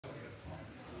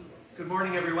Good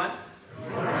morning, everyone.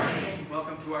 Good morning.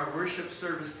 Welcome to our worship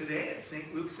service today at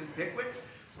St. Luke's in Pickwick.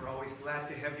 We're always glad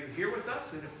to have you here with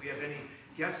us, and if we have any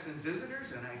guests and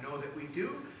visitors, and I know that we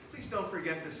do, please don't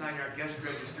forget to sign our guest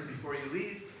register before you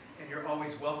leave, and you're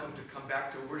always welcome to come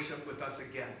back to worship with us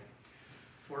again.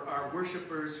 For our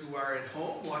worshipers who are at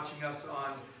home watching us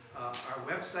on our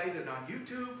website and on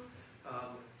YouTube,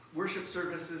 worship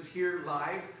services here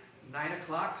live, 9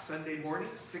 o'clock Sunday morning,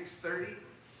 6:30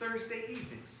 Thursday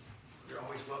evenings. You're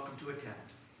always welcome to attend.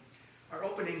 Our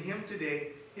opening hymn today,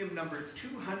 hymn number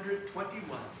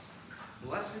 221,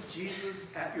 Blessed Jesus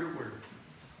at Your Word.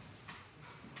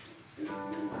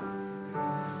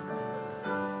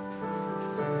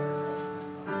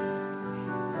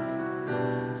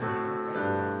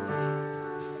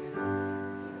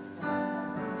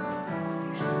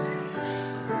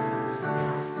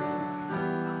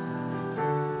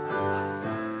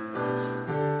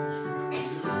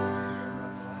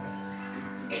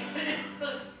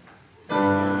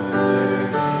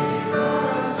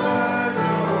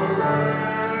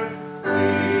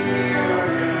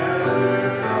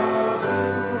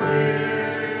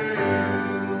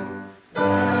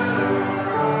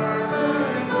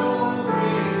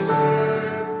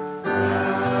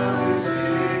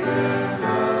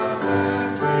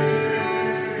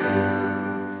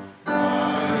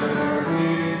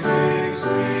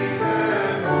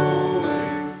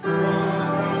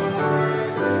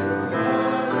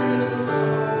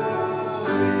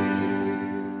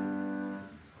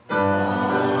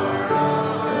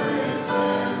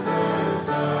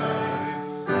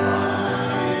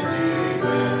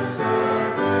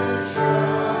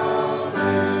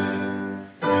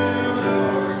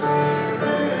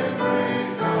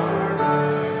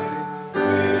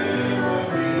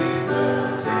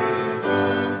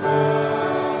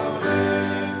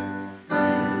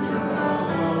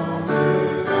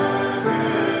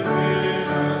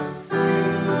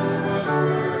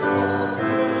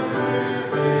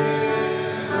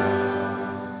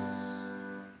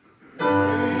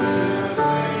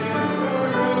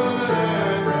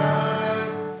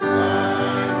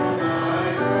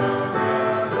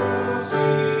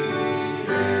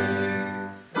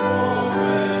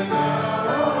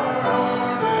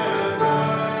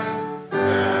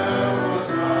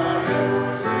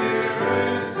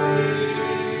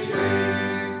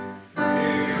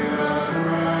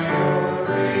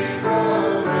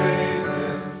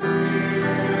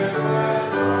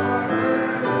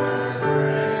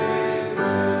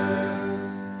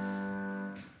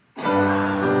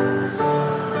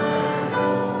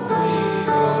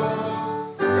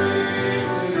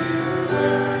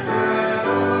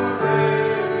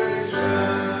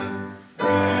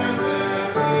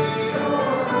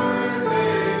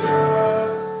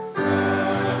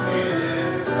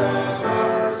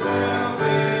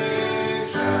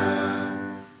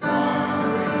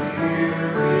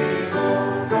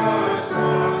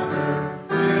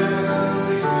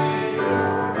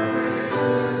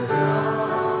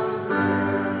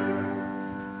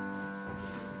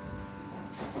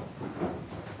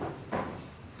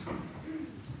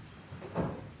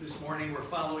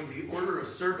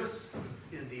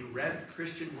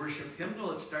 Christian worship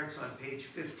hymnal. It starts on page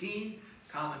 15,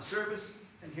 Common Service,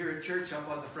 and here at church up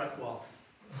on the front wall.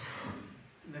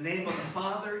 In the name of the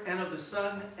Father, and of the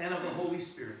Son, and of the Holy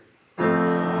Spirit.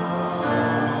 Amen.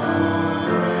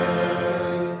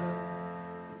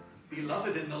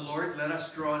 Beloved in the Lord, let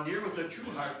us draw near with a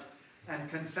true heart and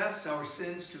confess our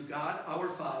sins to God our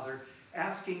Father,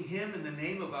 asking Him in the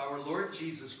name of our Lord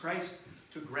Jesus Christ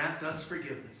to grant us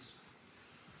forgiveness.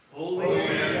 Holy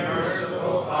and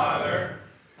merciful Father,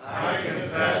 I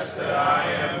confess that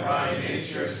I am by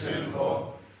nature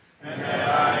sinful, and that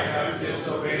I have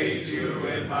disobeyed you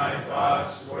in my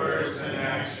thoughts, words, and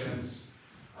actions.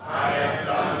 I have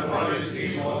done what is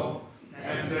evil,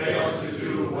 and failed to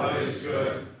do what is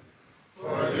good.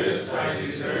 For this I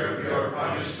deserve your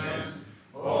punishment,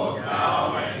 both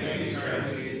now and in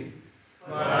eternity.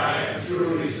 But I am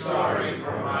truly sorry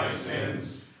for my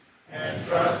sins. And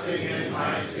trusting in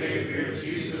my Savior,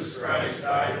 Jesus Christ,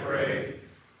 I pray,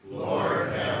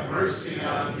 Lord, have mercy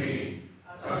on me,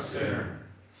 a sinner.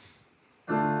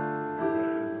 Mercy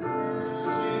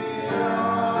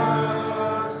on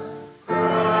us,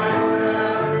 Christ,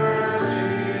 have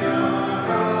mercy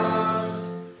on us.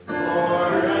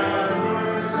 Lord, have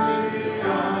mercy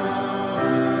on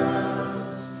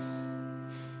us.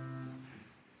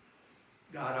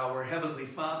 God, our Heavenly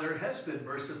Father, has been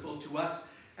merciful to us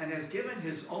and has given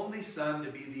His only Son to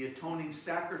be the atoning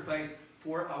sacrifice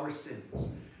for our sins.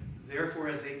 Therefore,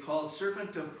 as a called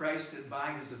servant of Christ and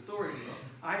by his authority,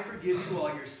 I forgive you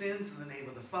all your sins in the name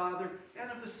of the Father,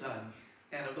 and of the Son,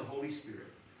 and of the Holy Spirit.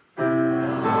 Amen.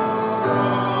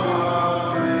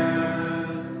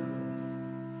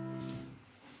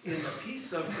 In the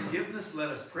peace of forgiveness, let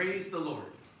us praise the Lord.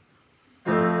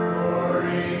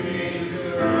 Glory be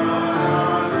to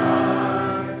God on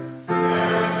high,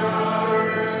 and on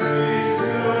earth his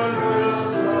goodwill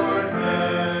toward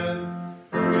men.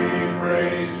 We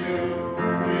praise you,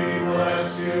 we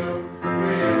bless you,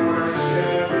 we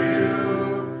worship you,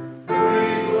 we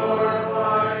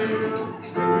glorify you,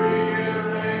 we give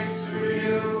thanks to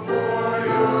you for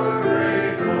your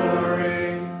great glory.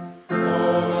 O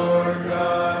Lord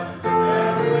God,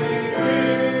 heavenly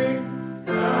King,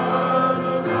 God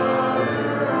the Father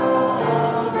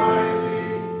Almighty,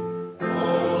 O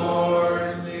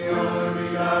Lord, the only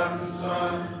begotten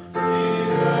Son,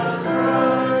 Jesus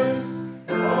Christ,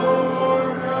 O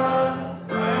Lord God,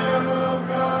 Lamb of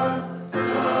God,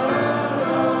 Son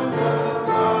of the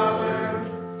Father,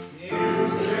 you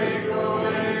take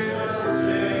away the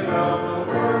sin of the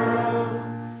world,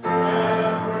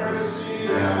 have mercy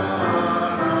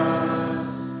on us.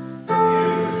 You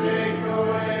take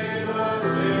away the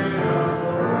sin of the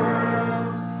world,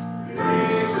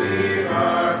 receive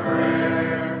our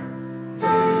prayer.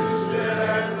 You sit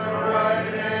at the right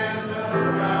hand of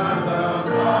God the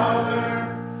Father,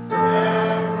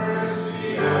 have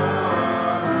mercy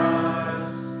on us.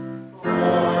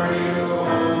 For you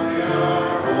only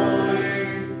are holy,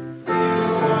 you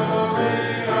only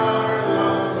are the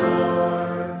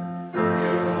Lord,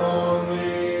 you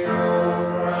only, O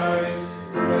Christ,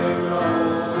 with the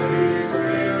Holy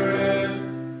Spirit,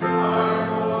 are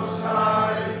most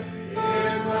high,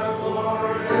 in the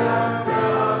glory of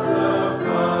God the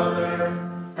Father.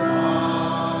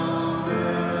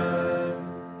 Amen.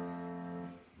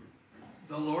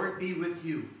 The Lord be with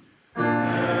you.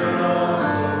 And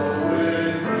also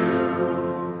with you.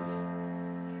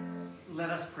 Let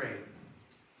us pray.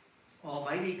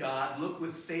 Almighty God, look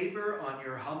with favor on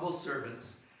your humble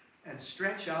servants and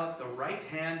stretch out the right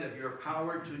hand of your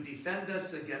power to defend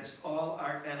us against all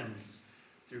our enemies.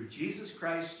 Through Jesus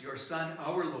Christ, your Son,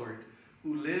 our Lord,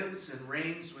 who lives and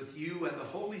reigns with you and the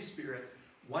Holy Spirit,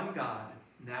 one God,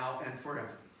 now and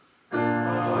forever.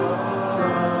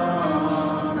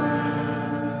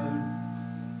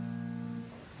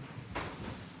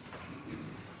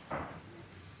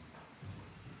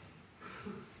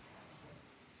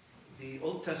 The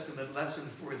Old Testament lesson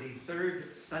for the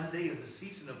third Sunday in the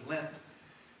season of Lent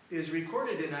is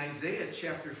recorded in Isaiah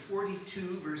chapter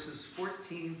 42, verses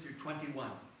 14 through 21.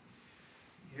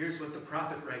 Here's what the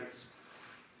prophet writes.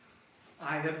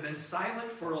 I have been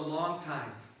silent for a long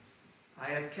time. I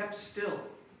have kept still.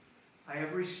 I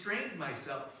have restrained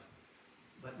myself.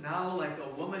 But now, like a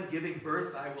woman giving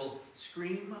birth, I will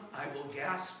scream, I will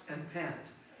gasp and pant.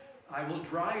 I will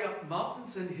dry up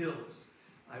mountains and hills.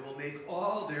 I will make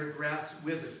all their grass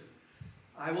wither.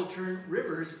 I will turn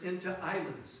rivers into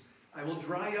islands. I will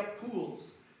dry up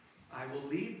pools. I will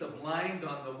lead the blind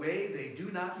on the way they do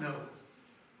not know.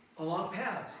 Along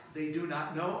paths they do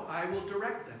not know, I will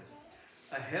direct them.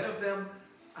 Ahead of them,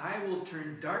 I will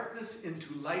turn darkness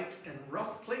into light and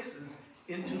rough places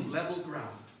into level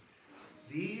ground.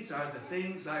 These are the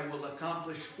things I will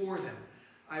accomplish for them.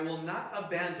 I will not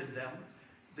abandon them.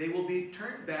 They will be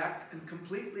turned back and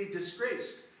completely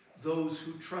disgraced. Those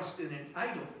who trust in an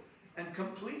idol and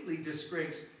completely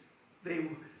disgraced.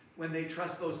 When they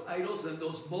trust those idols and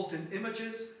those molten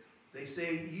images, they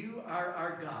say, you are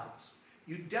our gods.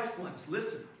 You deaf ones,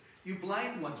 listen. You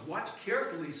blind ones, watch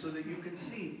carefully so that you can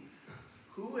see.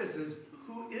 Who is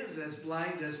as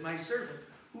blind as my servant?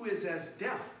 Who is as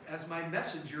deaf as my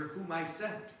messenger whom I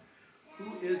sent?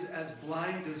 Who is as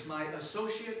blind as my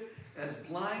associate, as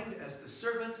blind as the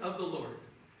servant of the Lord?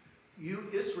 You,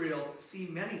 Israel, see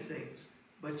many things,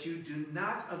 but you do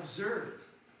not observe.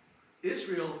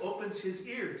 Israel opens his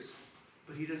ears,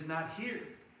 but he does not hear.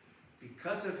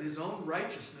 Because of his own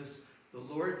righteousness, the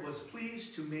Lord was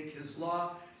pleased to make his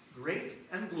law great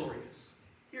and glorious.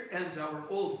 Here ends our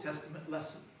Old Testament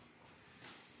lesson.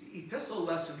 The epistle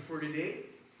lesson for today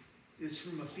is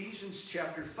from Ephesians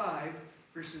chapter 5,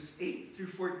 verses 8 through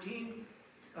 14,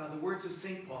 the words of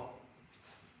St. Paul.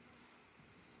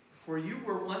 For you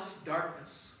were once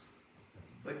darkness,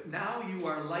 but now you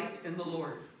are light in the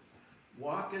Lord.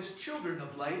 Walk as children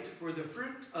of light, for the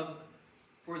fruit of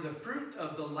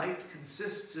the light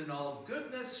consists in all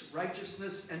goodness,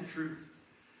 righteousness, and truth.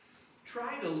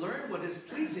 Try to learn what is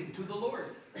pleasing to the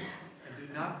Lord, and do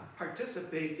not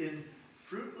participate in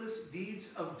fruitless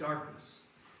deeds of darkness.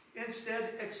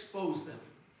 Instead, expose them.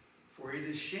 For it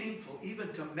is shameful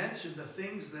even to mention the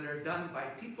things that are done by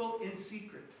people in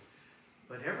secret.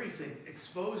 But everything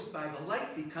exposed by the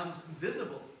light becomes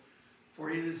visible, for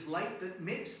it is light that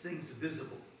makes things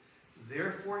visible.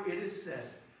 Therefore it is said,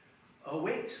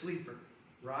 awake, sleeper,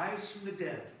 rise from the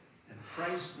dead, and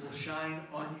Christ will shine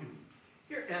on you.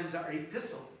 Here ends our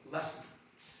epistle lesson.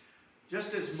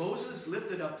 Just as Moses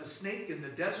lifted up the snake in the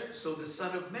desert, so the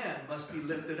Son of Man must be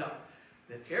lifted up,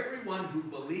 that everyone who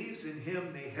believes in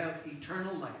him may have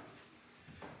eternal life.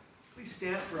 Please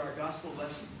stand for our gospel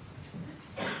lesson.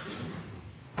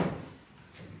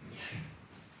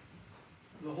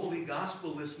 The Holy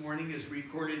Gospel this morning is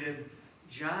recorded in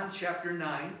John chapter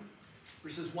 9,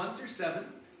 verses 1 through 7,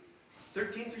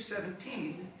 13 through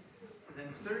 17, and then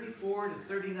 34 to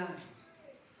 39.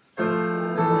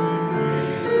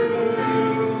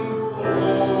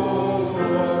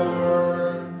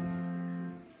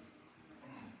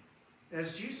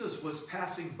 As Jesus was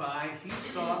passing by, he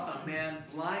saw a man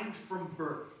blind from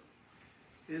birth.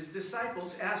 His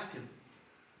disciples asked him,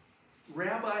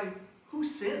 Rabbi, who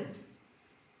sinned,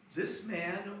 this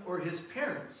man or his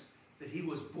parents, that he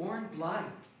was born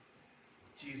blind?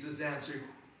 Jesus answered,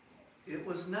 it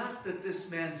was not that this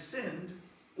man sinned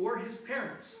or his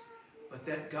parents, but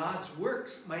that God's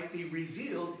works might be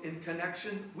revealed in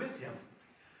connection with him.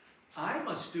 I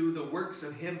must do the works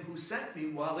of him who sent me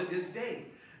while it is day.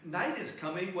 Night is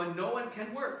coming when no one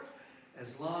can work.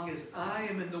 As long as I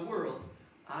am in the world,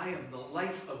 I am the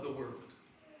light of the world.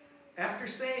 After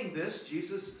saying this,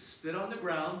 Jesus spit on the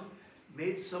ground,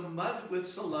 made some mud with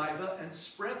saliva, and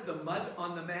spread the mud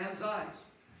on the man's eyes.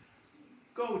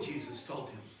 Go, Jesus told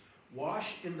him,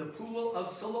 wash in the pool of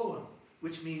Siloam,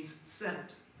 which means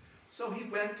sent. So he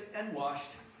went and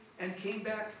washed and came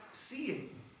back seeing.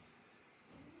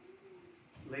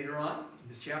 Later on in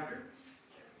the chapter,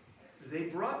 they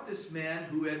brought this man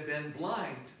who had been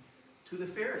blind to the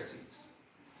Pharisees.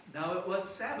 Now it was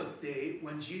Sabbath day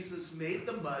when Jesus made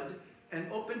the mud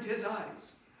and opened his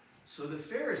eyes. So the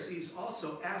Pharisees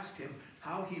also asked him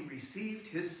how he received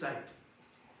his sight.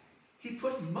 He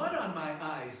put mud on my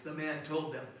eyes, the man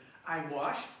told them. I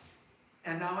washed,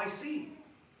 and now I see.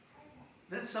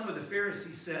 Then some of the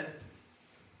Pharisees said,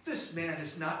 this man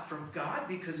is not from God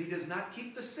because he does not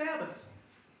keep the Sabbath.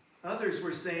 Others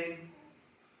were saying,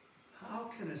 how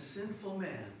can a sinful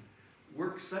man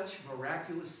work such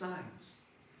miraculous signs?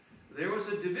 There was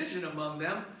a division among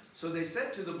them, so they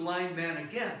said to the blind man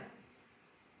again,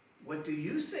 what do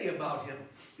you say about him?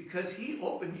 Because he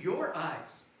opened your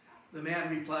eyes. The man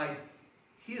replied,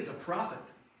 he is a prophet.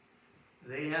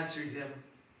 They answered him,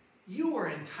 you are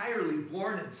entirely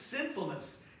born in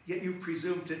sinfulness, yet you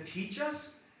presume to teach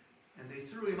us? And they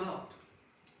threw him out.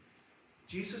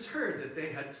 Jesus heard that they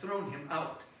had thrown him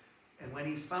out. And when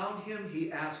he found him,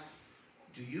 he asked,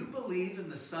 do you believe in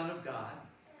the Son of God?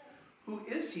 Who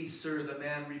is he, sir? The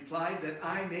man replied, that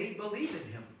I may believe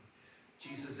in him.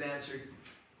 Jesus answered,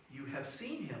 you have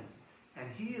seen him, and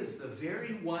he is the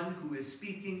very one who is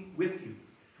speaking with you.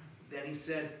 Then he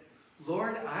said,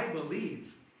 Lord, I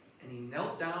believe. And he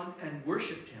knelt down and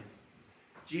worshipped him.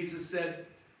 Jesus said,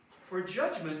 for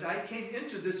judgment I came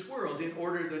into this world in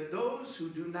order that those who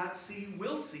do not see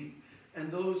will see,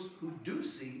 and those who do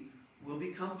see will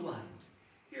become blind.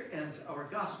 Here ends our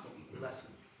gospel lesson.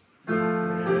 Praise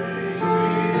be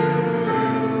to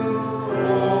you,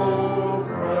 O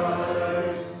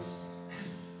Christ.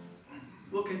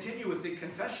 We'll continue with the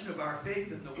confession of our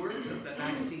faith in the words of the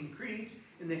Nicene Creed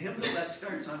in the hymnal that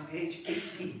starts on page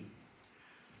 18.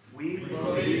 We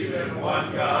believe in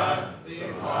one God, the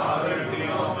Father, the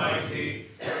Almighty,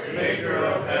 maker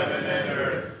of heaven and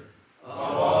earth, of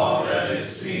all that is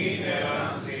seen and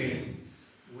unseen.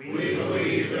 We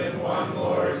believe in one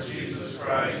Lord Jesus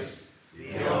Christ,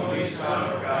 the only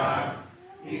Son of God,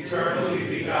 eternally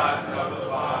begotten of the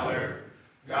Father,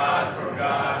 God from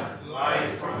God,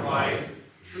 light from light,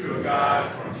 true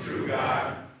God from true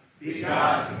God,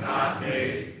 begotten, not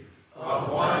made,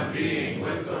 of one being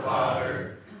with the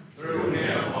Father. Through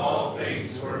him all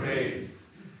things were made.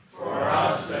 For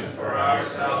us and for our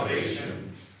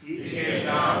salvation, he came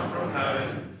down from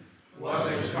heaven,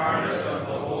 was incarnate of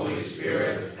the Holy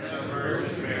Spirit and the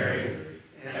Virgin Mary,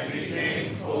 and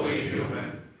became fully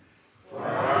human. For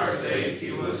our sake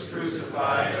he was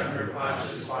crucified under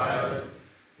Pontius Pilate.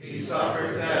 He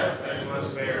suffered death and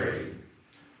was buried.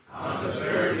 On the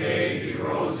third day he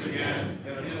rose again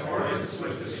in accordance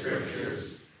with the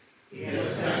Scriptures. He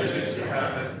ascended into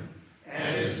heaven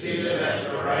and is seated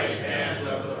at the right hand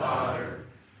of the Father.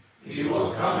 He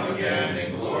will come again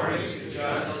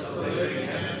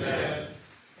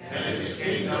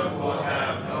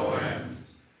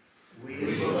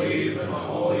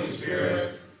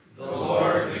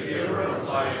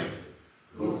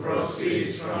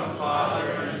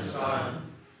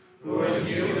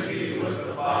unity with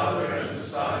the Father and the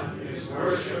Son, is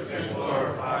worshipped and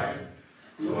glorified,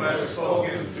 who has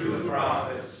spoken through the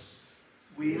prophets.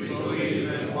 We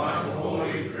believe in one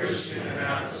holy Christian and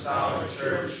apostolic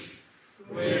church.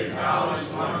 We acknowledge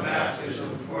one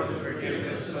baptism for the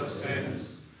forgiveness of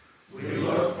sins. We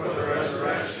look for the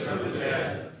resurrection of the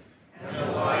dead and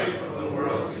the life of the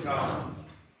world to come.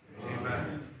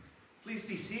 Amen. Please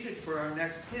be seated for our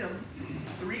next hymn,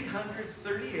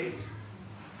 338.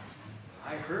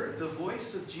 I heard the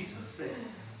voice of Jesus say.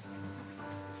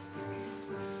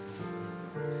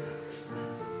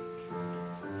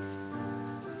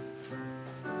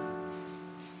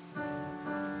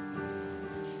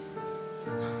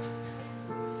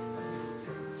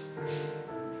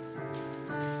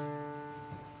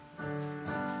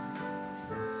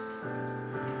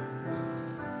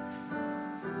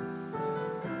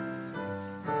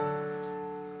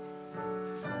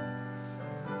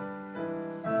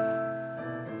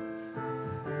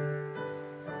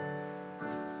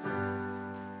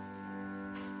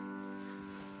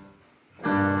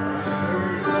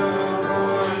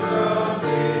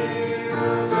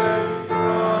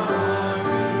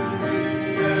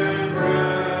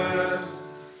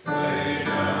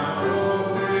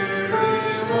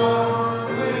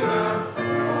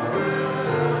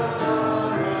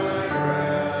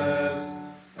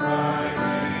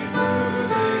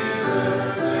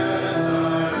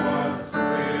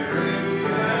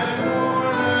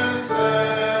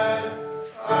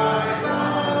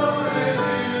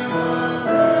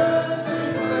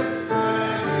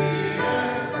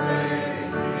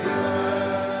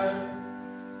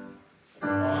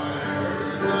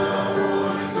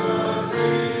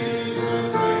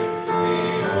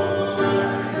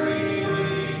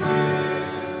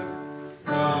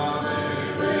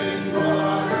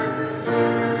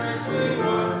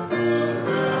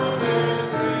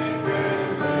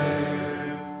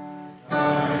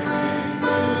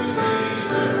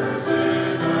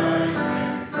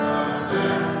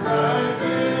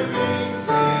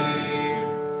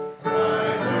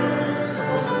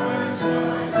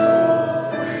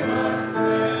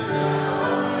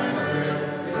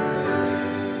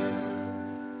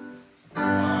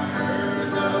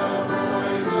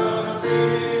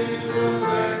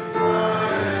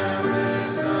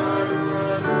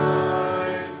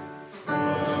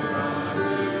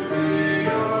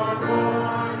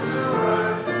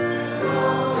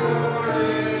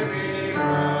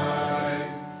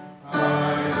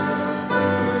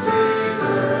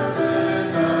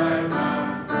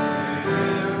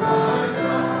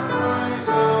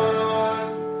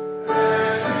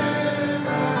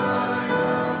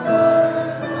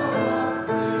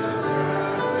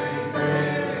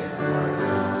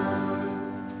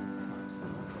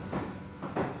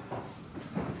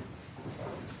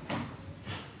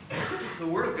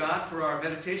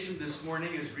 Meditation this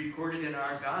morning is recorded in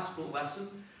our gospel lesson,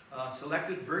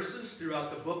 selected verses throughout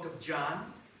the book of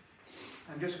John.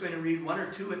 I'm just going to read one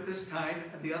or two at this time,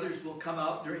 and the others will come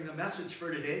out during the message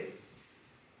for today.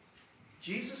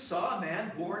 Jesus saw a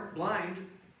man born blind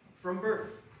from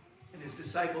birth, and his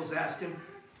disciples asked him,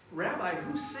 "Rabbi,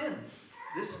 who sinned,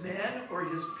 this man or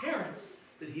his parents,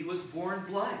 that he was born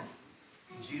blind?"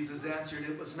 And Jesus answered,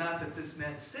 "It was not that this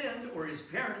man sinned or his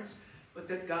parents, but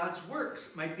that God's works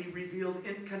might be revealed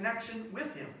in connection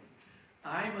with him.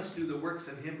 I must do the works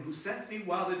of him who sent me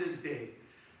while it is day.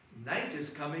 Night is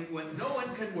coming when no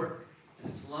one can work, and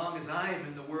as long as I am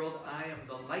in the world, I am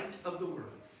the light of the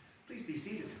world." Please be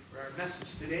seated for our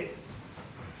message today.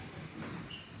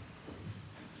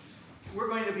 We're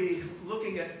going to be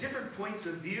looking at different points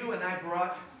of view, and I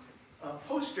brought a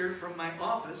poster from my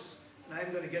office, and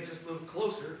I'm going to get just a little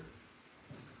closer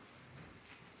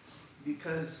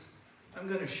because I'm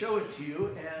going to show it to you,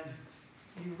 and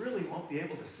you really won't be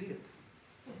able to see it.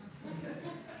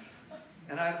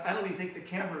 And I don't even think the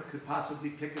camera could possibly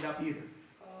pick it up either.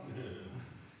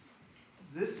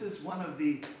 This is one of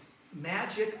the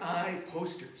Magic Eye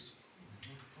posters.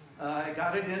 I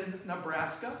got it in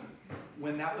Nebraska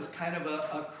when that was kind of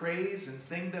a craze and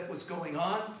thing that was going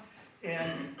on.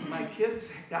 And my kids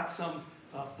got some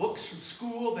books from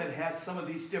school that had some of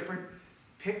these different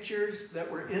pictures that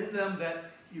were in them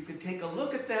that you could take a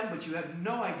look at them, but you had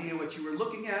no idea what you were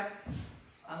looking at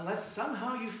unless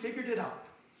somehow you figured it out.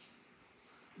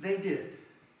 They did.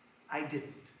 I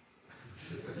didn't.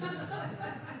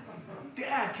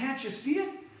 "Dad, can't you see it?"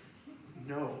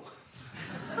 "No."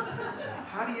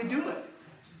 "How do you do it?"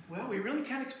 "Well, we really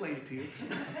can't explain it to you.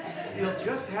 You'll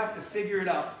just have to figure it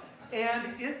out."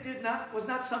 And it was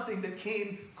not something that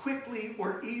came quickly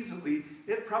or easily.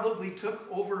 It probably took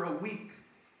over a week.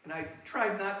 And I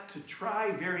tried not to try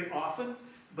very often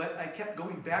but I kept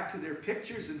going back to their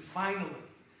pictures, and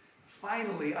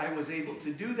finally I was able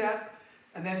to do that.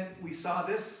 And then we saw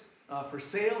this for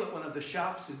sale at one of the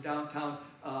shops in downtown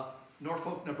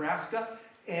Norfolk, Nebraska,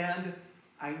 and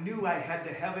I knew I had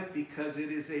to have it because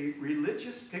it is a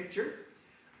religious picture.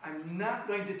 I'm not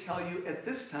going to tell you at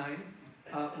this time.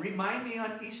 Remind me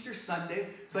on Easter Sunday,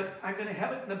 but I'm going to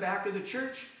have it in the back of the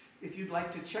church if you'd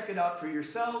like to check it out for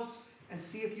yourselves and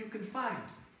see if you can find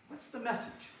what's the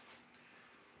message.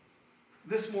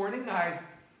 This morning I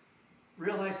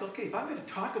realized, okay, if I'm going to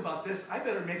talk about this, I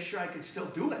better make sure I can still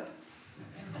do it.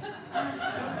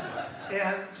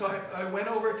 And so I went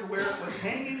over to where it was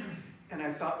hanging, and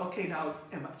I thought, okay, now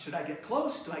should I get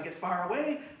close? Do I get far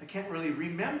away? I can't really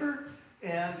remember.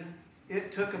 And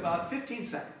it took about 15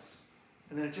 seconds.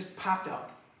 And then it just popped out.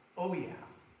 Oh yeah,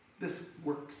 this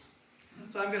works.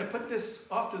 So I'm going to put this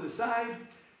off to the side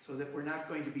so that we're not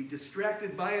going to be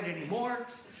distracted by it anymore.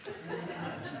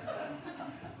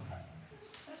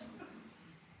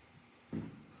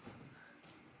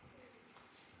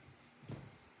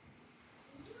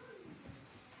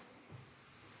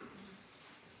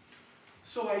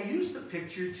 So I used the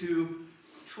picture to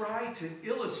try to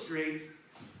illustrate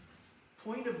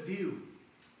point of view.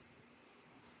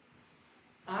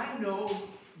 I know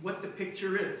what the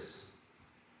picture is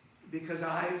because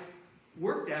I've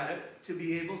worked at it to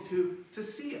be able to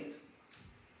see it.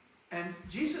 And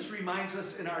Jesus reminds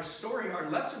us in our story, our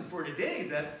lesson for today,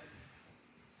 that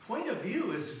point of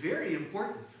view is very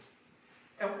important.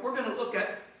 And we're going to look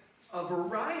at a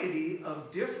variety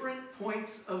of different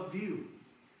points of view.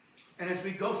 And as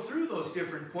we go through those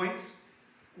different points,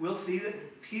 we'll see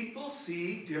that people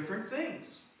see different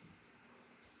things.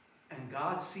 And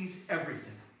God sees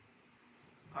everything.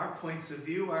 Our points of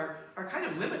view are kind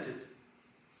of limited.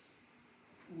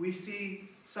 We see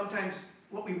sometimes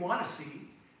what we want to see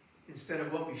instead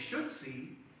of what we should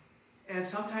see. And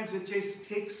sometimes it just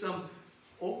takes some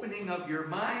opening of your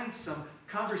mind, some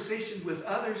conversation with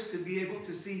others to be able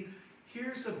to see,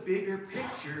 here's a bigger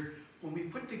picture when we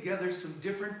put together some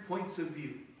different points of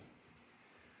view.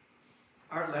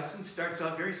 Our lesson starts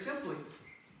out very simply.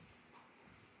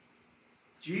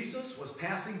 Jesus was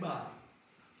passing by.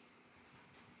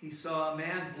 He saw a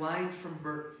man blind from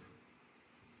birth.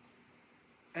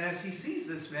 And as he sees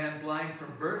this man blind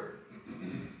from birth,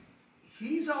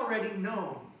 he's already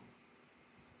known.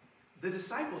 The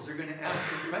disciples are going to ask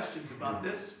some questions about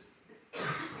this,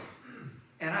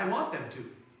 and I want them to.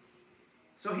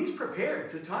 So he's prepared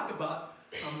to talk about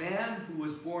a man who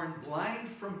was born blind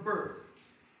from birth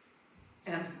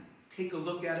and take a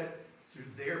look at it through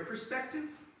their perspective,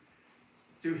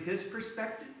 through his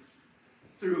perspective,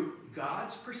 through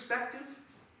God's perspective,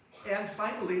 and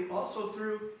finally also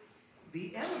through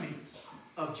the enemies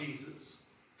of Jesus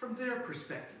from their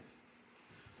perspective.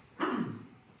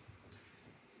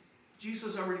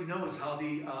 Jesus already knows how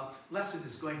the lesson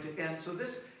is going to end. So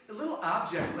this a little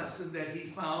object lesson that he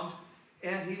found,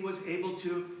 and he was able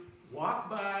to walk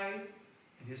by,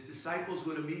 and his disciples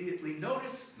would immediately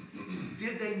notice.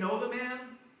 Did they know the man?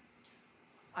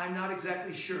 I'm not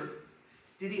exactly sure.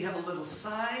 Did he have a little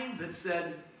sign that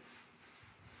said,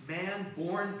 man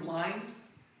born blind,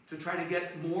 to try to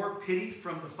get more pity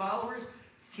from the followers?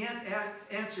 Can't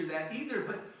answer that either,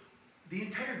 but the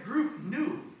entire group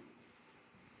knew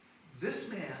this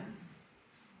man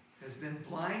has been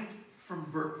blind from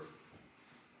birth.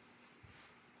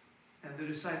 And the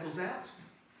disciples asked,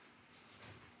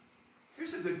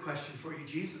 here's a good question for you,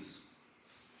 Jesus.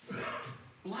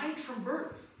 Blind from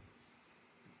birth.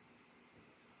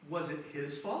 Was it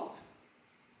his fault?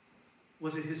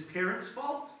 Was it his parents'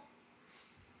 fault?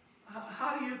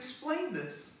 How do you explain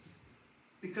this?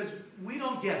 Because we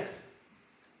don't get it.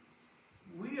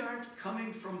 We aren't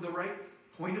coming from the right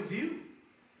point of view.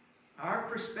 Our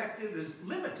perspective is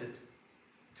limited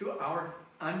to our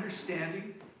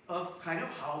understanding of kind of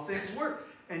how things work.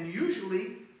 And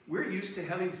usually, we're used to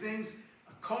having things,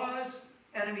 a cause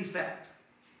and an effect.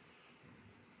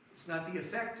 It's not the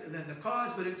effect and then the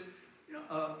cause, but it's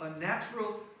a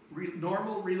natural,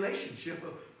 normal relationship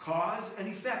of cause and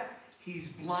effect. He's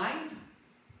blind.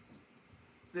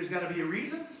 There's got to be a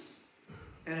reason.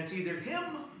 And it's either him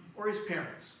or his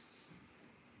parents.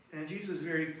 And Jesus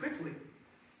very quickly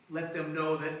let them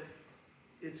know that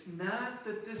it's not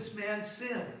that this man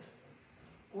sinned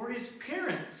or his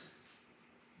parents,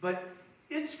 but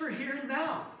it's for here and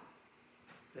now,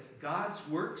 that God's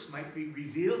works might be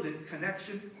revealed in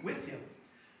connection with him.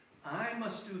 I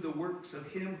must do the works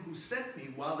of him who sent me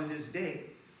while it is day.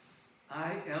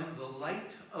 I am the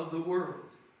light of the world.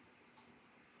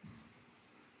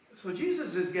 So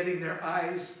Jesus is getting their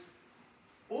eyes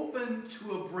open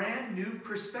to a brand new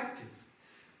perspective.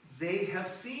 They have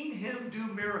seen him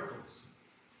do miracles.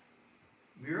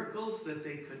 Miracles that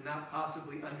they could not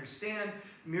possibly understand,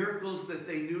 miracles that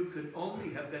they knew could only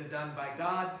have been done by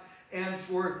God. And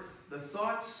for the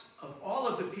thoughts of all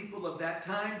of the people of that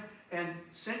time and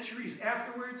centuries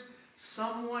afterwards,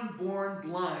 someone born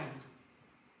blind,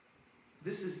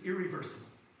 this is irreversible.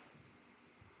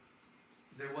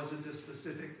 There wasn't a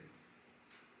specific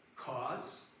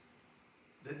cause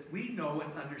that we know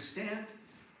and understand,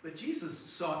 but Jesus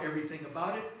saw everything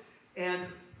about it, and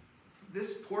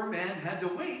this poor man had to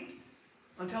wait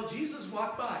until Jesus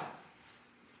walked by.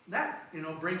 That,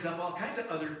 brings up all kinds of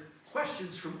other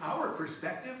questions from our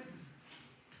perspective.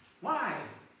 Why?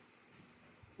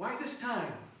 Why this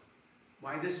time?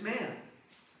 Why this man?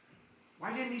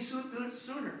 Why didn't he do it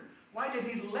sooner? Why did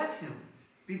he let him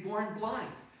be born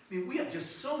blind? I mean, we have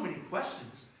just so many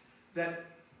questions that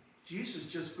Jesus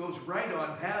just goes right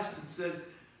on past and says,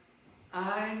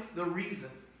 I'm the reason.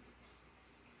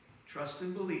 Trust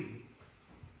and believe me.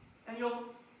 And you'll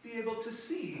be able to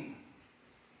see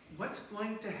what's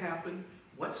going to happen,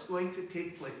 what's going to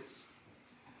take place.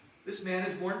 This man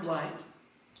is born blind,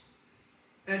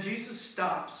 and Jesus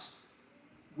stops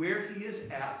where he is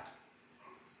at.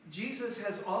 Jesus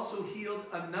has also healed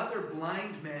another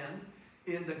blind man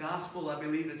in the gospel. I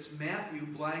believe it's Matthew,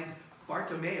 blind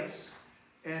Bartimaeus.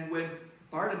 And when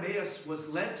Bartimaeus was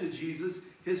led to Jesus,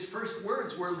 his first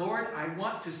words were, Lord, I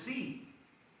want to see.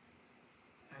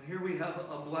 And here we have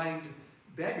a blind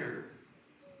beggar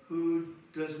who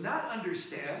does not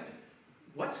understand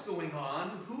what's going on,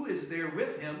 who is there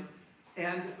with him,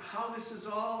 and how this is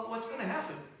all, what's going to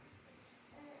happen.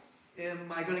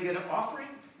 Am I going to get an offering?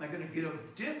 Am I going to get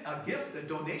a gift, a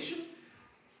donation?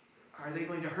 Are they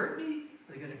going to hurt me?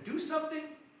 Are they going to do something?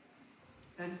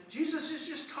 And Jesus is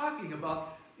just talking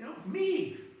about,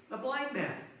 me, the blind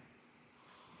man.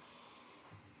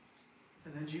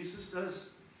 And then Jesus does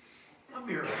a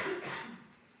miracle,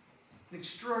 an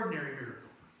extraordinary miracle.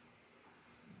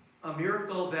 A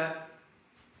miracle that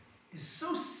is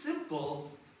so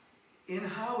simple in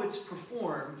how it's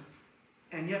performed,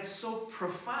 and yet so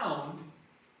profound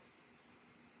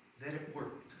that it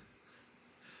worked.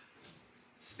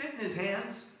 Spit in his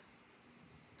hands,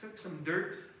 took some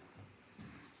dirt,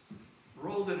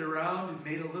 rolled it around and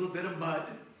made a little bit of mud,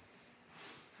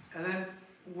 and then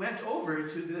went over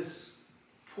to this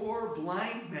poor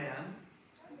blind man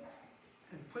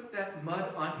and put that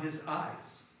mud on his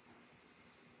eyes.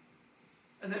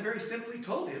 And then very simply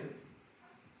told him,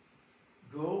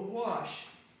 go wash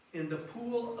in the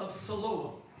pool of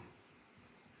Siloam.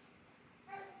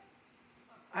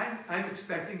 I'm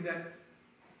expecting that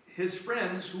his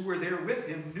friends who were there with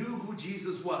him knew who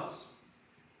Jesus was.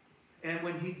 And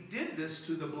when he did this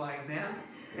to the blind man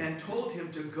and told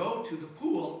him to go to the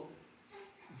pool,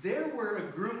 there were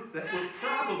a group that were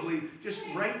probably just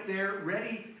right there,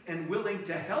 ready and willing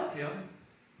to help him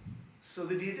so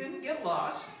that he didn't get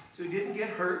lost, so he didn't get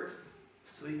hurt,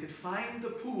 so he could find the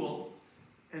pool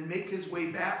and make his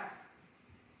way back.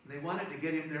 They wanted to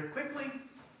get him there quickly,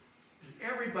 and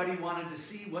everybody wanted to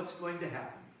see what's going to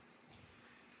happen.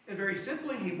 And very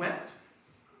simply, he went,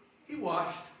 he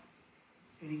washed,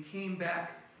 and he came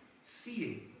back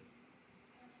seeing.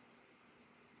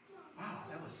 Wow,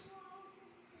 that was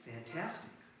fantastic.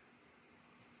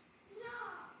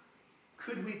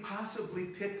 Could we possibly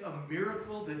pick a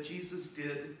miracle that Jesus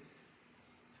did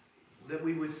that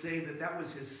we would say that that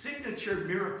was his signature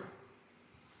miracle?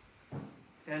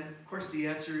 And of course the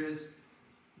answer is,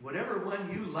 whatever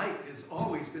one you like is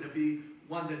always going to be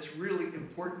one that's really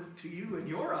important to you in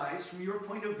your eyes from your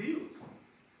point of view.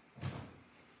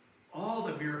 All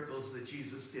the miracles that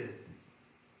Jesus did,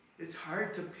 it's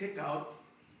hard to pick out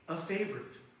a favorite.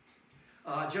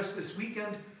 Just this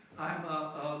weekend, I'm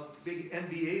a big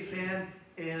NBA fan,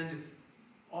 and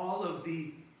all of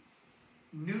the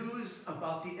news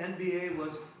about the NBA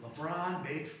was LeBron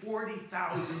made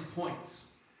 40,000 points.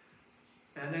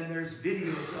 And then there's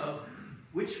videos of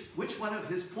which one of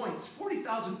his points,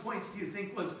 40,000 points, do you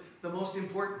think was the most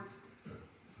important?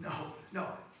 No,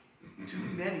 too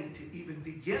many to even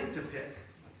begin to pick.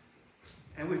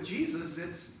 And with Jesus,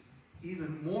 it's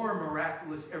even more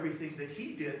miraculous everything that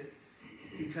he did,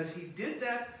 because he did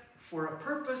that for a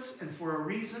purpose and for a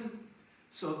reason,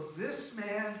 so this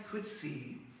man could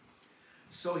see,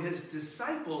 so his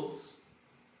disciples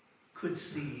could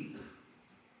see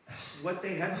what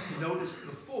they hadn't noticed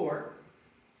before.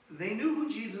 They knew who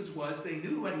Jesus was, they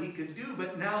knew what he could do,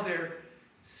 but now they're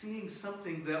seeing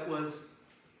something that was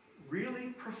really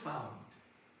profound.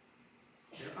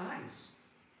 Their eyes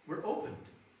were opened,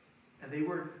 and they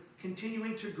were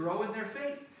continuing to grow in their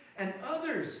faith. And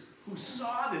others who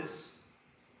saw this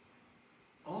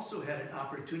also had an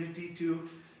opportunity to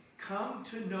come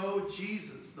to know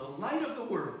Jesus, the light of the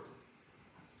world,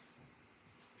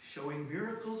 showing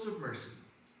miracles of mercy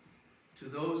to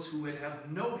those who would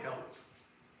have no help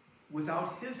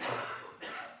without his help.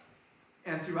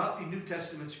 And throughout the New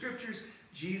Testament scriptures,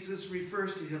 Jesus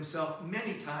refers to himself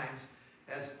many times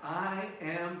as I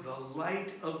am the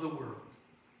light of the world.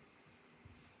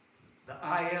 The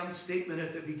I am statement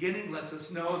at the beginning lets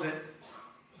us know that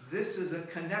this is a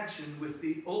connection with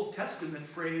the Old Testament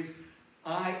phrase,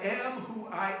 I am who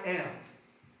I am.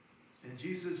 And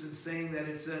Jesus is saying that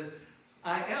it says,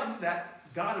 I am that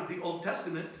God of the Old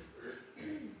Testament,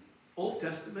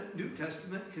 New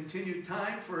Testament, continued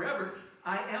time, forever.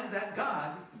 I am that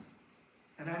God,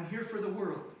 and I'm here for the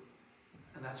world.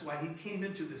 And that's why he came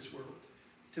into this world,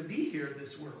 to be here in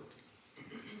this world.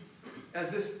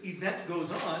 As this event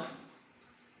goes on,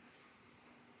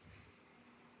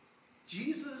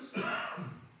 Jesus,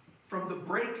 from the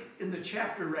break in the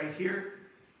chapter right here,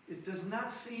 it does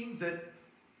not seem that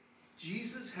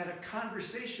Jesus had a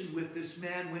conversation with this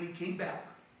man when he came back.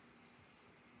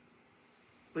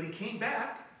 But he came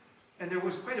back, and there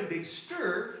was quite a big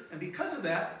stir, and because of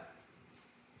that,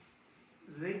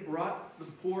 they brought the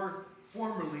poor,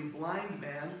 formerly blind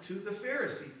man to the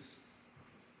Pharisees.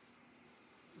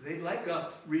 They'd like a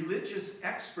religious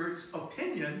expert's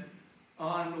opinion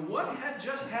on what had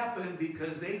just happened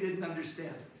because they didn't understand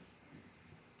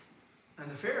it.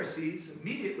 And the Pharisees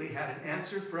immediately had an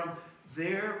answer from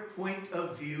their point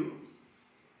of view.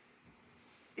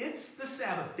 It's the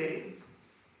Sabbath day.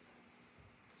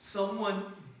 Someone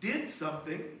did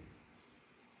something,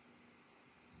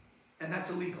 and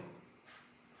that's illegal.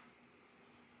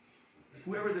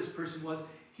 Whoever this person was,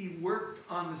 he worked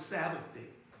on the Sabbath day.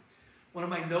 One of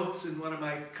my notes in one of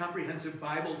my comprehensive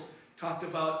Bibles talked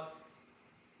about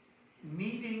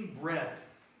kneading bread,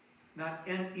 not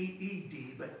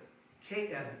N-E-E-D, but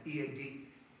K-N-E-A-D.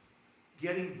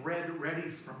 Getting bread ready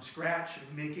from scratch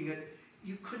and making it.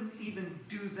 You couldn't even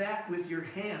do that with your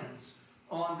hands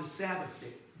on the Sabbath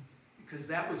day because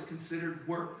that was considered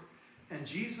work. And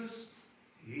Jesus,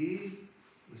 he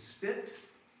was spit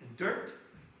and dirt,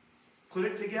 put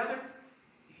it together.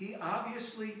 He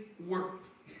obviously worked.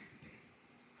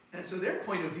 And so their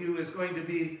point of view is going to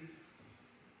be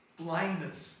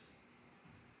blindness.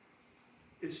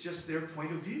 It's just their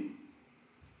point of view.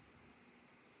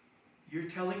 You're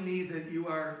telling me that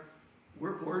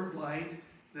we're born blind,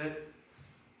 that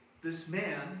this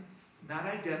man, not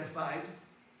identified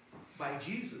by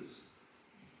Jesus,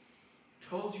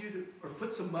 told you to, or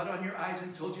put some mud on your eyes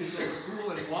and told you to go to the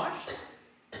pool and wash?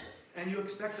 And you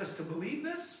expect us to believe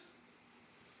this?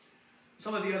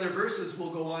 Some of the other verses will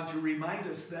go on to remind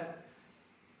us that,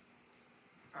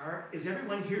 is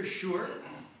everyone here sure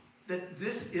that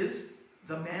this is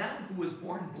the man who was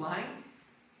born blind?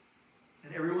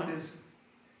 And everyone is,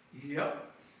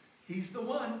 yep, he's the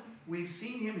one. We've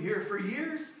seen him here for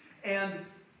years, and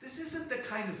this isn't the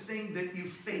kind of thing that you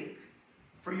fake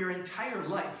for your entire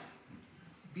life.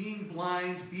 Being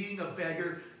blind, being a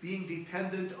beggar, being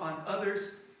dependent on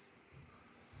others,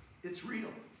 it's real.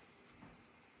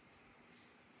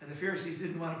 And the Pharisees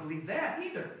didn't want to believe that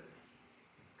either,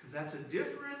 because that's a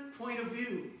different point of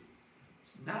view.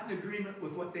 It's not in agreement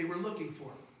with what they were looking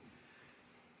for.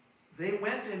 They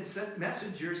went and sent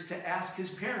messengers to ask his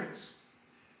parents,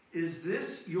 is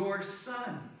this your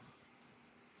son?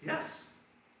 Yes,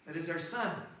 that is our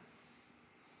son.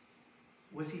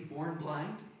 Was he born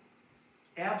blind?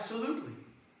 Absolutely.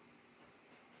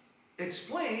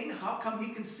 Explain how come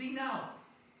he can see now.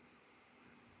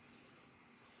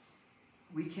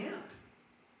 We can't.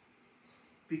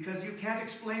 Because you can't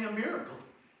explain a miracle.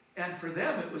 And for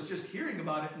them, it was just hearing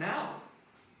about it now.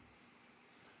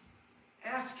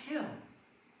 Ask him.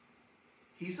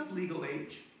 He's of legal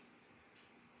age.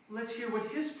 Let's hear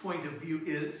what his point of view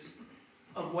is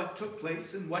of what took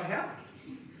place and what happened.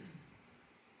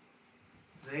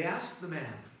 They asked the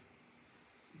man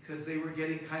because they were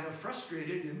getting kind of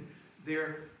frustrated in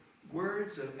their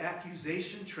words of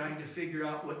accusation, trying to figure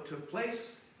out what took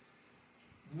place.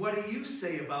 What do you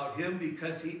say about him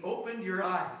because he opened your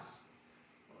eyes?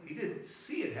 Well, he didn't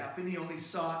see it happen. He only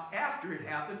saw it after it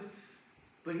happened.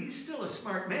 But he's still a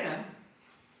smart man.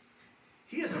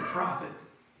 He is a prophet.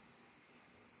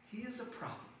 He is a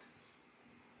prophet.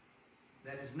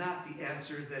 That is not the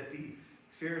answer that the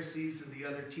Pharisees and the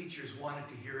other teachers wanted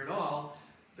to hear at all,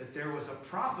 that there was a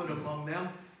prophet among them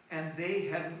and they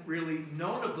hadn't really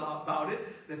known about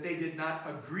it, that they did not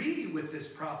agree with this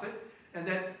prophet, and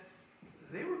that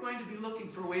they were going to be looking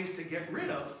for ways to get rid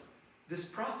of this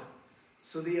prophet.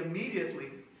 So they immediately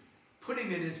put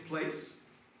him in his place.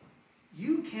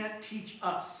 You can't teach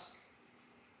us.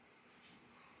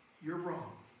 you're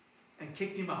wrong, and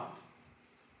kicked him out.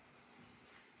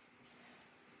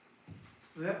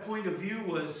 That point of view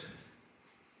was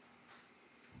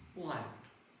blind.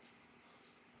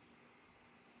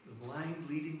 The blind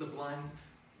leading the blind.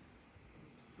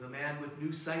 The man with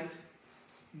new sight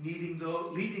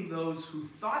leading those who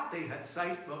thought they had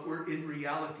sight but were in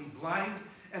reality blind.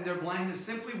 And their blindness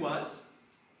simply was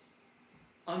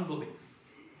unbelief.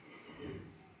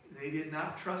 They did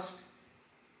not trust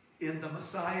in the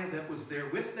Messiah that was there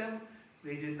with them.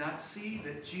 They did not see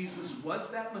that Jesus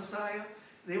was that Messiah.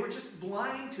 They were just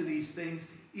blind to these things,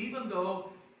 even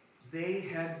though they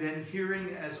had been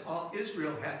hearing, as all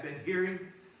Israel had been hearing,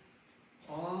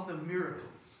 all the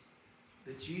miracles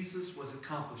that Jesus was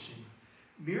accomplishing.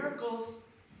 Miracles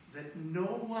that no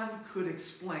one could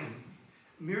explain.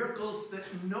 Miracles that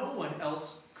no one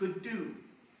else could do.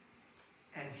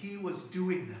 And he was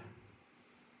doing them.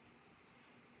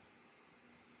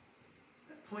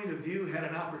 That point of view had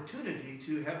an opportunity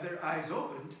to have their eyes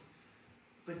opened,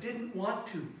 but didn't want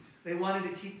to. They wanted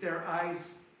to keep their eyes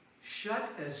shut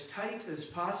as tight as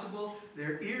possible,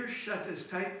 their ears shut as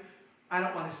tight. I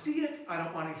don't want to see it. I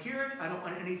don't want to hear it. I don't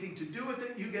want anything to do with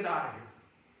it. You get out of here.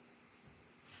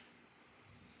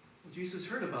 Well, Jesus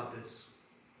heard about this.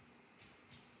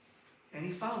 And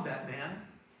he found that man.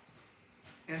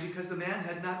 And because the man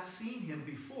had not seen him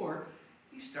before,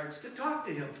 he starts to talk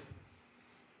to him.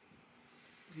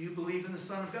 Do you believe in the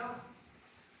Son of God?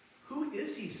 Who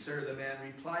is he, sir? The man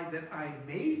replied, that I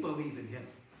may believe in him.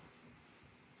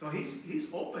 So he's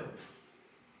open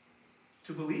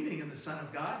to believing in the Son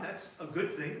of God. That's a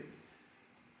good thing.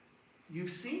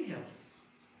 You've seen him.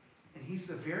 And he's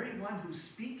the very one who's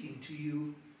speaking to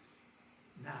you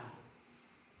now.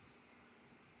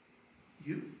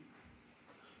 You?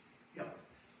 Yep,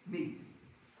 me.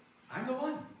 I'm the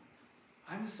one.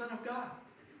 I'm the Son of God.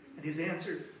 And his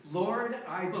answer, Lord,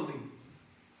 I believe.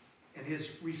 And his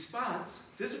response,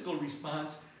 physical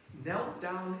response, knelt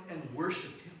down and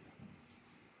worshiped him.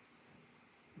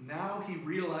 Now he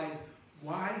realized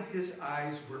why his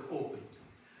eyes were opened.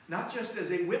 Not just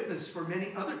as a witness for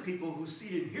many other people who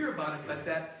see and hear about it, but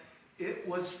that it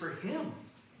was for him.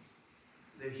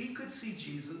 That he could see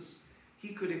Jesus, he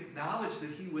could acknowledge that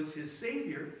he was his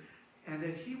Savior, and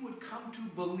that he would come to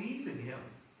believe in him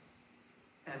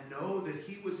and know that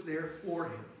he was there for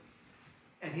him.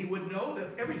 And he would know that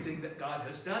everything that God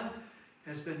has done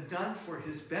has been done for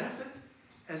his benefit,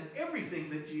 as everything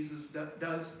that Jesus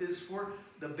does is for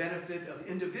the benefit of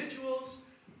individuals,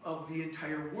 of the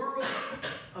entire world,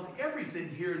 of everything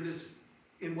here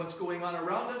in what's going on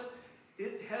around us.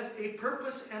 It has a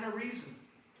purpose and a reason.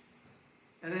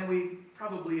 And then we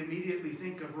probably immediately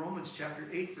think of Romans chapter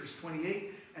 8, verse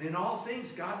 28. And in all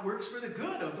things, God works for the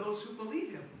good of those who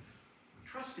believe him,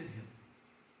 trust in him.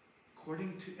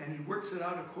 And he works it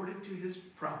out according to his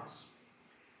promise.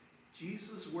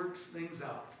 Jesus works things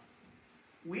out.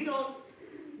 We don't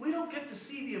get to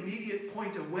see the immediate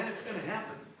point of when it's going to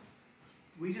happen.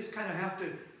 We just kind of have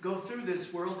to go through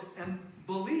this world and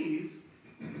believe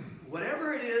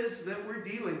whatever it is that we're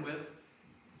dealing with,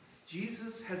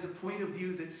 Jesus has a point of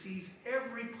view that sees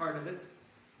every part of it,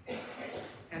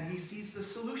 and he sees the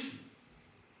solution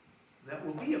that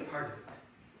will be a part of it.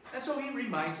 And so he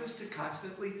reminds us to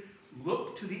constantly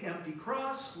look to the empty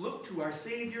cross, look to our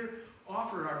Savior,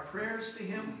 offer our prayers to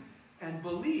him, and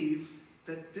believe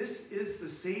that this is the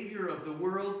Savior of the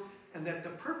world, and that the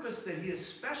purpose that he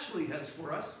especially has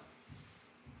for us,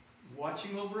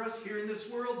 watching over us here in this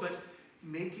world, but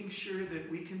making sure that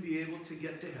we can be able to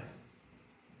get to heaven.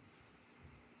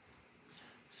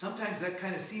 Sometimes that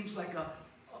kind of seems like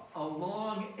a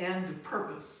long end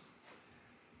purpose,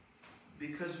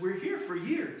 because we're here for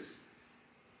years.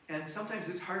 And sometimes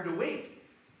it's hard to wait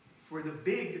for the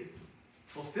big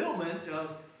fulfillment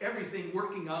of everything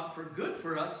working out for good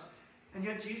for us. And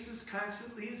yet Jesus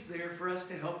constantly is there for us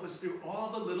to help us through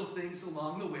all the little things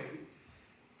along the way,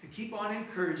 to keep on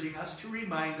encouraging us, to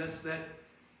remind us that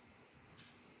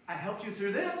I helped you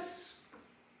through this.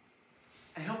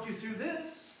 I helped you through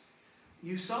this.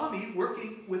 You saw me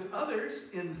working with others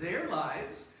in their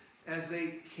lives as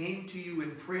they came to you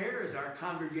in prayer, as our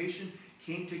congregation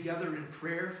came together in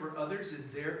prayer for others in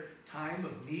their time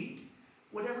of need.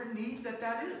 Whatever need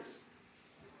that is,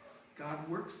 God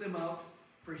works them out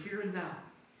for here and now.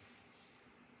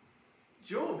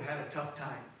 Job had a tough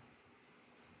time.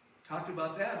 Talked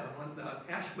about that on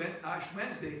Ash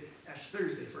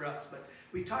Thursday for us, but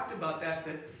we talked about that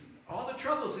all the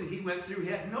troubles that he went through, he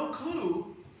had no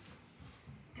clue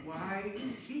why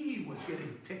he was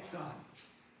getting picked on.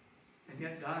 And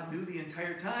yet God knew the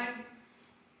entire time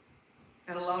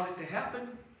and allowed it to happen.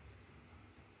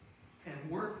 and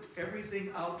worked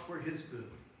everything out for his good.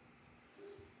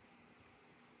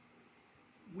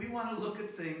 We want to look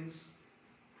at things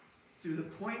through the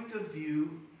point of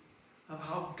view of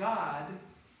how God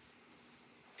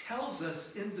tells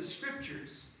us in the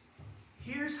scriptures,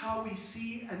 here's how we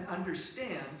see and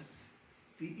understand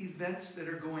the events that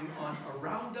are going on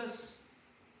around us,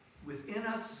 within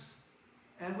us,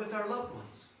 and with our loved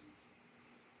ones.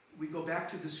 We go back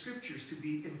to the scriptures to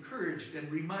be encouraged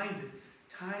and reminded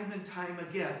time and time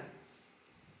again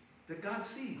that God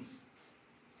sees.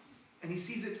 And he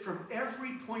sees it from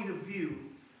every point of view,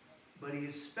 but he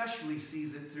especially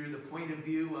sees it through the point of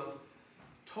view of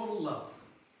total love,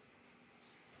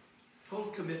 total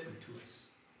commitment to us,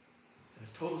 and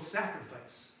a total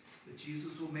sacrifice that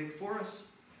Jesus will make for us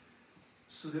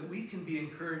so that we can be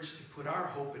encouraged to put our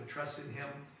hope and trust in him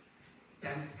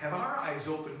and have our eyes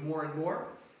open more and more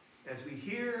as we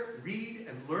hear, read,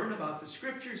 and learn about the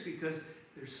scriptures, because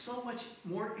there's so much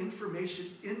more information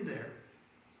in there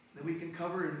that we can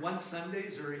cover in one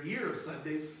Sundays or a year of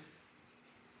Sundays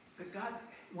that God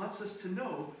wants us to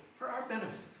know for our benefit.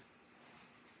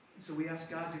 And so we ask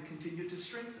God to continue to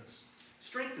strengthen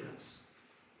us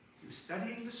through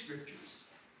studying the scriptures,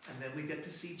 and then we get to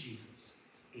see Jesus.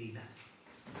 Amen.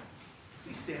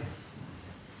 Please stand.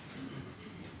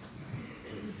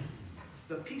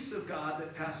 The peace of God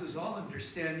that passes all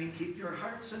understanding, keep your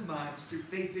hearts and minds through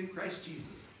faith in Christ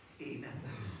Jesus. Amen.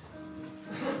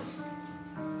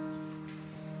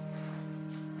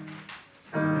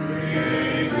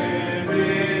 Create in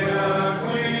me a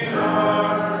clean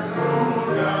heart, O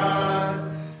God,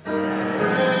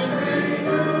 and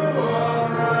renew a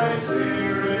right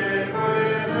spirit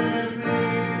within me.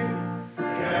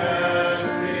 Cast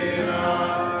me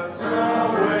not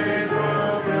away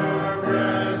from your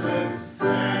presence,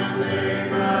 and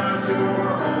take not your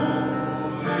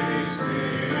Holy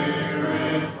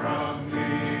Spirit from me.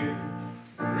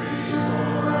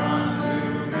 Restore unto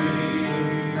me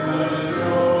the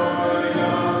joy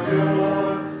of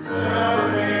your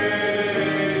salvation,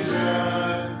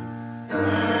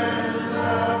 and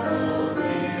uphold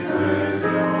me with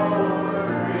your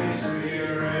free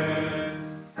spirit.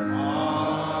 Amen.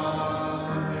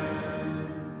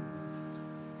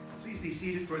 Please be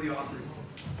seated for the offering.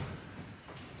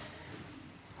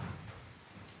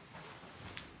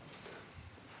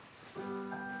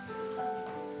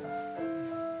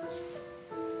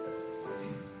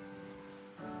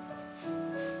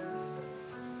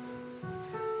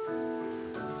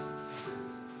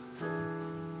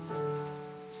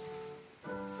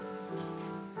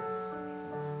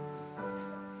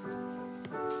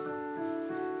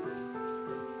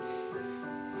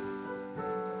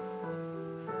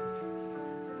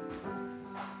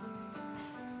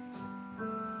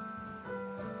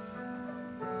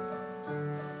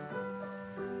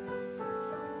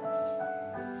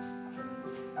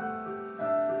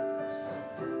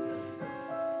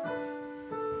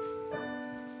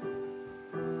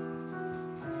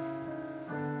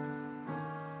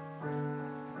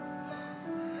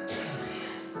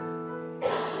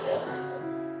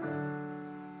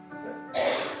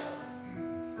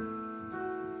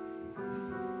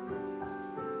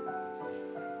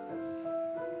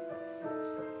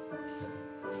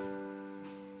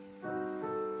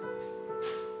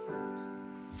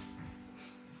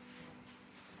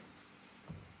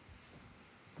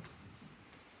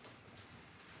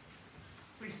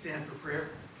 Please stand for prayer.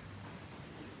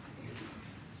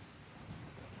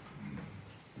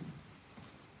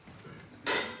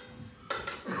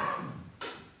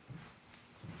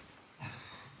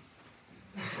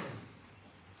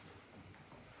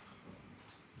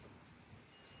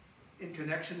 In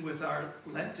connection with our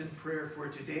Lenten prayer for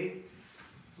today,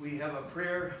 we have a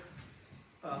prayer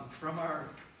from our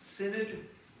synod.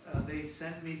 They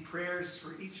send me prayers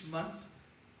for each month,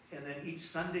 and then each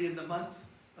Sunday in the month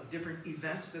of different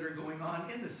events that are going on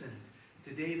in the synod.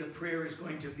 Today the prayer is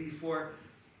going to be for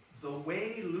the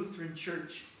Way Lutheran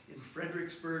Church in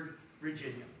Fredericksburg,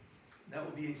 Virginia. That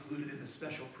will be included in the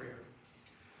special prayer.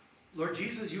 Lord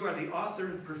Jesus, you are the author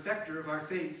and perfecter of our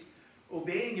faith.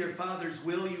 Obeying your Father's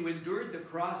will, you endured the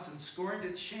cross and scorned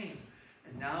its shame.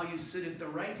 And now you sit at the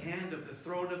right hand of the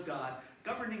throne of God,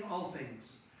 governing all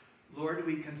things. Lord,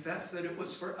 we confess that it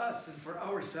was for us and for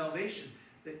our salvation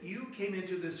that you came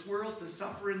into this world to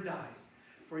suffer and die.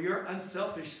 For your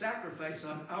unselfish sacrifice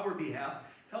on our behalf,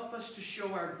 help us to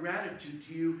show our gratitude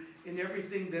to you in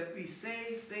everything that we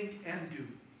say, think, and do.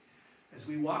 As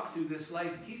we walk through this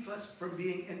life, keep us from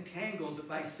being entangled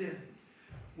by sin.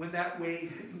 When that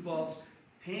way involves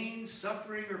pain,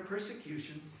 suffering, or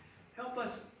persecution, help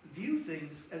us view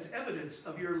things as evidence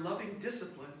of your loving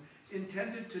discipline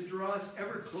intended to draw us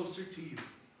ever closer to you.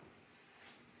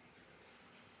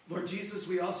 Lord Jesus,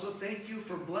 we also thank you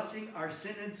for blessing our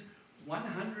Synod's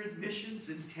 100 missions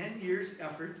in 10 years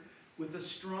effort with a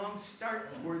strong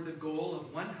start toward the goal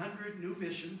of 100 new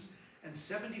missions and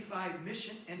 75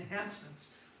 mission enhancements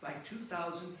by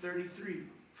 2033.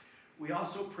 We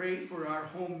also pray for our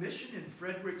home mission in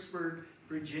Fredericksburg,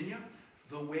 Virginia,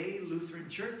 the Way Lutheran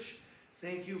Church.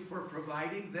 Thank you for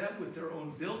providing them with their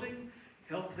own building.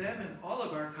 Help them and all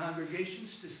of our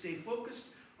congregations to stay focused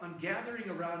on gathering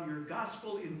around your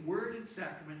gospel in word and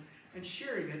sacrament and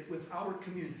sharing it with our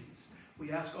communities.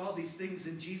 We ask all these things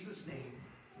in Jesus' name.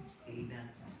 Amen.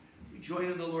 We join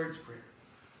in the Lord's Prayer.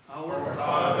 Our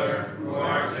Father, who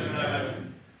art in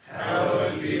heaven,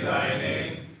 hallowed be thy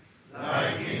name.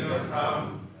 Thy kingdom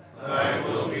come, thy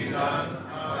will be done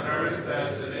on earth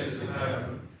as it is in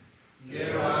heaven.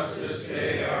 Give us this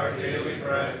day our daily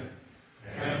bread,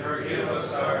 and forgive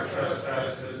us our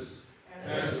trespasses,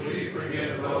 as we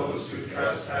forgive those who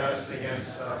trespass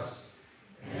against us.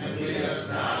 And lead us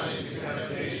not into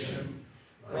temptation,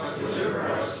 but deliver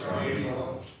us from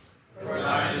evil. For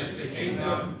thine is the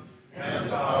kingdom, and the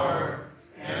power,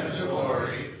 and the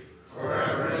glory,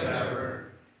 forever and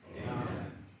ever.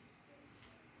 Amen.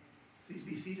 Please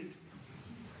be seated.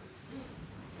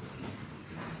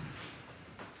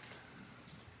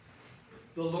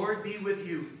 The Lord be with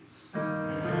you.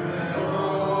 And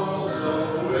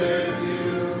also with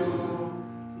you.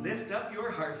 Lift up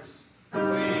your hearts. We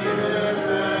lift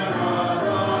them up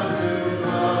unto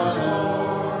the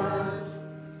Lord.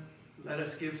 Let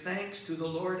us give thanks to the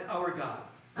Lord our God.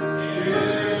 It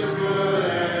is good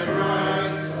and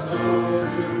right so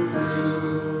to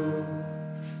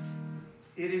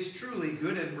do. It is truly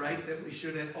good and right that we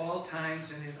should at all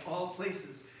times and in all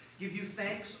places give you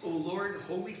thanks, O Lord,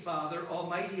 Holy Father,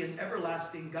 Almighty and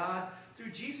everlasting God, through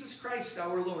Jesus Christ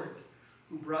our Lord,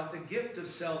 who brought the gift of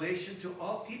salvation to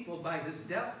all people by his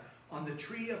death on the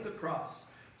tree of the cross,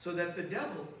 so that the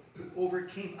devil, who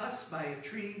overcame us by a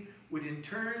tree, would in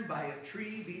turn by a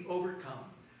tree be overcome.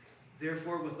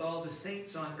 Therefore, with all the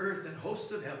saints on earth and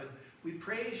hosts of heaven, we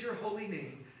praise your holy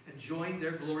name and join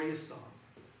their glorious song.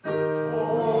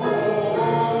 Holy,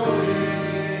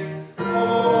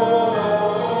 holy,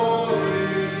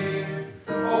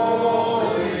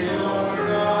 holy Lord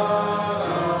God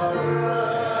of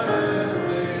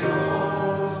heavenly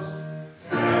hosts.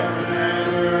 Heaven and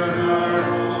earth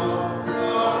are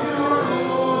full of your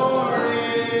glory.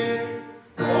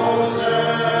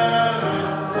 Hosanna,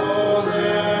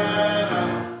 Hosanna,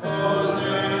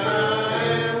 Hosanna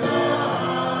in the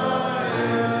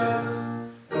highest.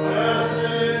 Blessed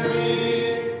is he,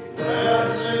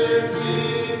 blessed is he,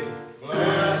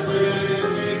 blessed is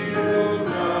he who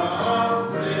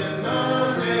comes in the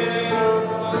name of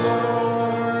the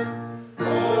Lord.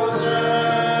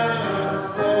 Hosanna,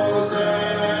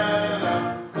 Hosanna,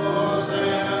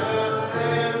 Hosanna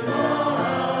in the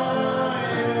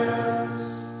highest.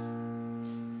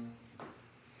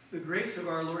 The grace of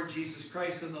our Lord Jesus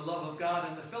Christ and the love of God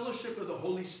and the fellowship of the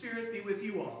Holy Spirit be with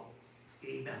you all.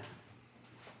 Amen.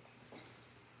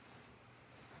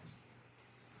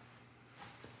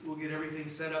 We'll get everything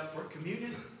set up for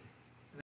communion.